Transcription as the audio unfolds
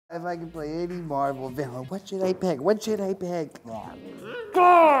If I could play any Marvel villain, what should I pick? What should I pick? Oh,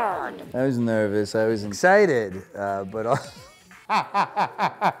 God! I was nervous. I was excited, but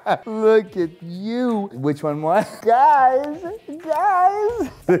look at you. Which one was? Guys!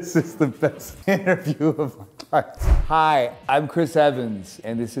 This is the best interview of my life. Hi, I'm Chris Evans,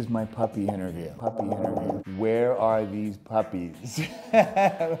 and this is my puppy interview. Where are these puppies?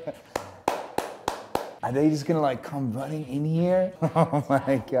 Are they just gonna like come running in here? Oh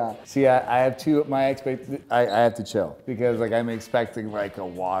my God. See, I have two, I have to chill because like I'm expecting like a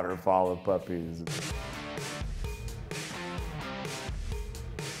waterfall of puppies.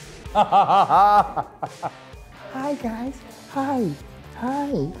 Hi guys, hi,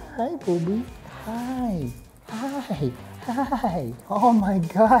 Booby, hi. Oh my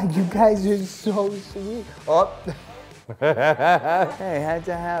God, you guys are so sweet. Oh. Hey, how'd that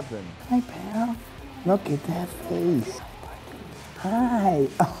happen? Hi, pal. Look at that face. Hi.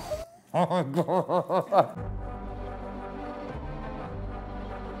 Oh my God.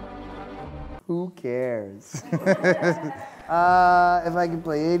 Who cares? If I could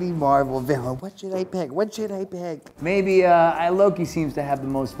play any Marvel villain, what should I pick? Maybe Loki seems to have the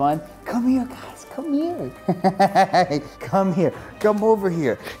most fun. Come here, guys, come here. Come here, come over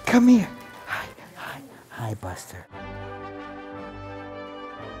here. Come here. Hi, Buster.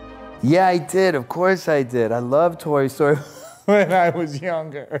 Yeah, I did. Of course I did. I love Toy Story when I was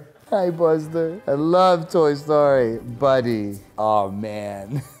younger. Hi, Buster. I love Toy Story. Buddy. Oh,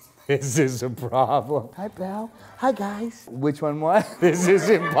 man. This is a problem. Hi, pal. Hi, guys. Which one was? This is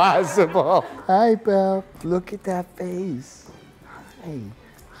impossible. Hi, pal. Look at that face. Hi.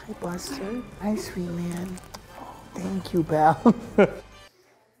 Hi, Buster. Hi, sweet man. Oh, thank you, pal.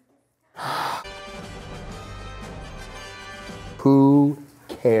 Who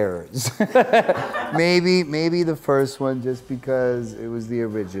cares? maybe the first one just because it was the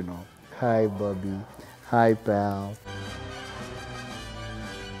original. Hi, Bubby. Hi, pal.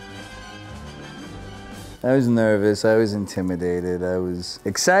 I was nervous, I was intimidated, I was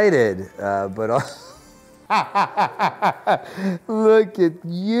excited, but look at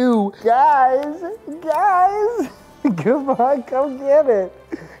you. Guys! Come on, come get it.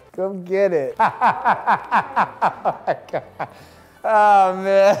 Come get it. Oh my God. Oh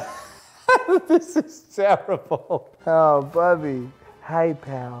man, this is terrible. Oh, Bubby. Hi,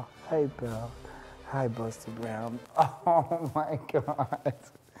 pal. Hi, Buster Brown. Oh my God.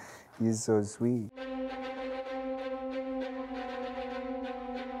 You're so sweet.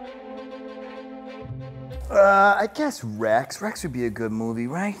 I guess Rex. Rex would be a good movie,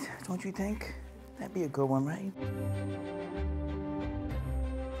 right? Don't you think? That'd be a good one, right?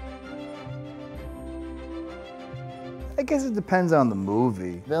 I guess it depends on the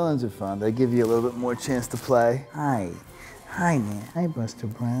movie. Villains are fun. They give you a little bit more chance to play. Hi, man. Hi, Buster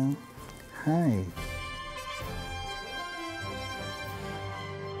Brown. Hi.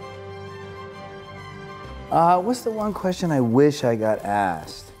 What's the one question I wish I got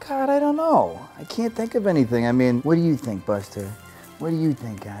asked? God, I don't know. I can't think of anything. I mean, what do you think, Buster? What do you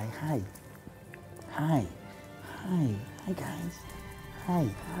think, guy? Hi, guys. Hi.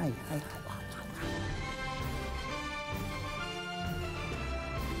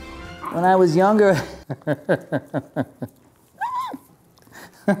 When I was younger,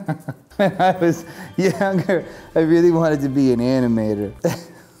 I really wanted to be an animator.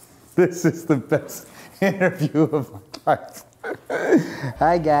 This is the best interview of my life.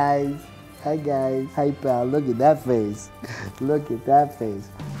 Hi, guys. Hi, pal. Look at that face.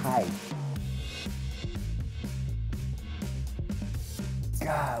 Hi.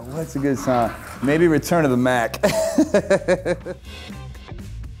 God, what's a good song? Maybe Return of the Mac.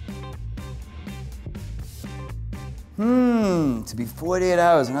 To be 48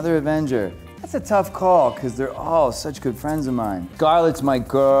 hours, another Avenger. That's a tough call, because they're all such good friends of mine. Scarlett's my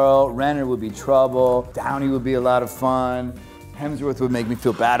girl, Renner would be trouble, Downey would be a lot of fun, Hemsworth would make me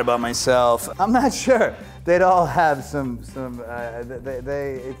feel bad about myself. I'm not sure. They'd all have it's an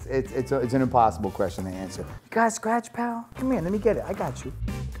impossible question to answer. You got a scratch, pal? Come here, let me get it, I got you.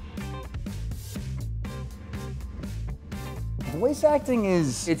 Voice acting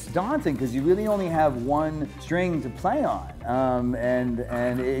it's daunting because you really only have one string to play on. And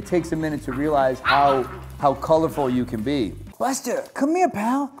it takes a minute to realize how colorful you can be. Buster, come here,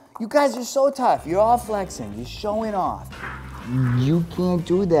 pal. You guys are so tough. You're all flexing. You're showing off. You can't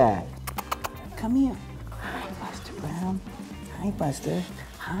do that. Come here. Hi, Buster Brown. Hi, Buster.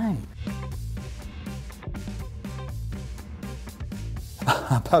 Hi.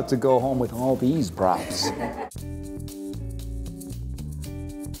 I'm about to go home with all these props.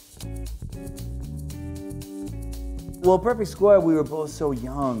 Well, perfect score, we were both so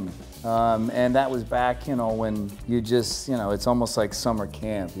young. And that was back, you know, when you just, you know, it's almost like summer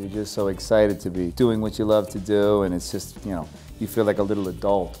camp. You're just so excited to be doing what you love to do, and it's just, you know, you feel like a little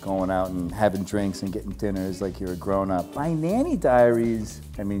adult going out and having drinks and getting dinners like you're a grown-up. My Nanny Diaries,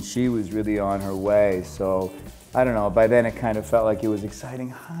 I mean, she was really on her way, so I don't know, by then it kind of felt like it was exciting.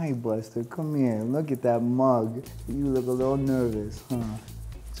 Hi, Buster, come here, look at that mug. You look a little nervous, huh?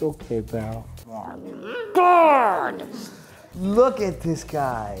 It's okay, pal. God! Look at this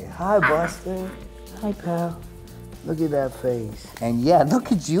guy. Hi, Buster. Hi, pal. Look at that face. And yeah,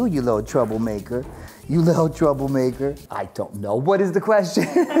 look at you, you little troublemaker. You little troublemaker. I don't know. What is the question?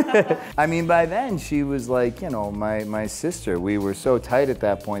 I mean, by then, she was like, you know, my sister. We were so tight at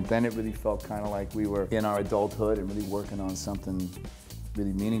that point. Then it really felt kind of like we were in our adulthood and really working on something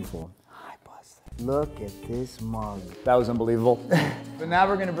really meaningful. Hi, Buster. Look at this mug. That was unbelievable. But now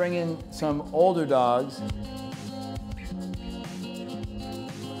we're gonna bring in some older dogs.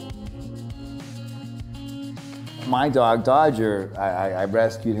 My dog, Dodger, I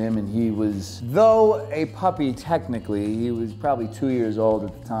rescued him, and he was, though a puppy technically, he was probably 2 years old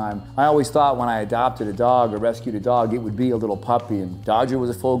at the time. I always thought when I adopted a dog or rescued a dog, it would be a little puppy, and Dodger was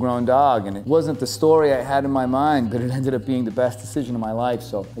a full-grown dog, and it wasn't the story I had in my mind, but it ended up being the best decision of my life.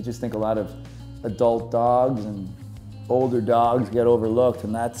 So I just think a lot of adult dogs and older dogs get overlooked,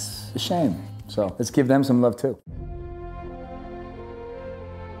 and that's a shame. So let's give them some love too.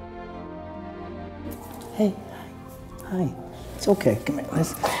 Hey. Hi. It's okay. Come here.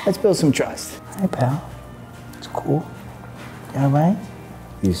 Let's build some trust. Hi, pal. It's cool. You all right?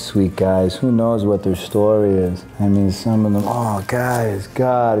 These sweet guys, who knows what their story is? I mean, some of them, oh, guys,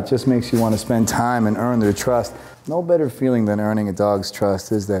 God, it just makes you want to spend time and earn their trust. No better feeling than earning a dog's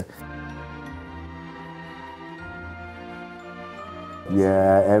trust, is there?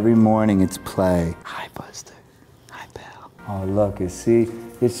 Yeah, every morning it's play. Hi, Buster. Hi, pal. Oh, look, it's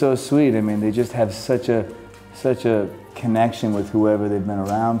so sweet. I mean, they just have such a connection with whoever they've been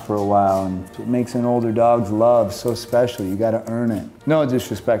around for a while, and it makes an older dog's love so special. You gotta earn it. No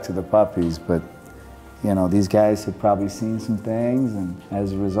disrespect to the puppies, but you know, these guys have probably seen some things, and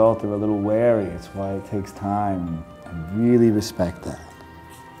as a result, they're a little wary. It's why it takes time, and I really respect that.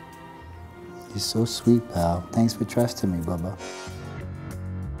 You're so sweet, pal. Thanks for trusting me, Bubba.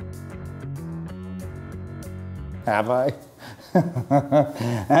 Have I? I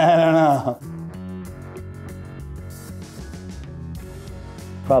don't know.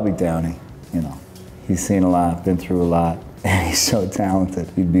 Probably Downey, you know. He's seen a lot, been through a lot, and he's so talented.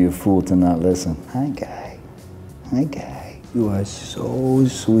 He'd be a fool to not listen. Hi, Guy. Hi, Guy. You are so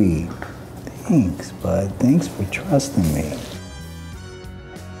sweet. Thanks, bud. Thanks for trusting me.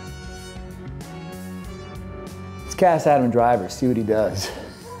 Let's cast Adam Driver, see what he does.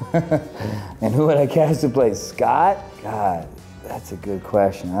 And who would I cast to play Scott? God. That's a good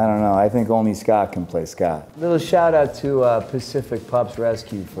question. I don't know. I think only Scott can play Scott. Little shout out to Pacific Pups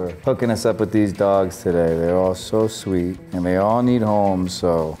Rescue for hooking us up with these dogs today. They're all so sweet, and they all need homes,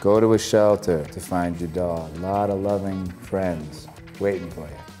 so go to a shelter to find your dog. A lot of loving friends waiting for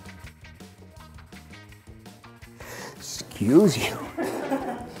you. Excuse you.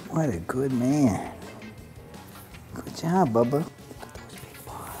 What a good man. Good job, Bubba.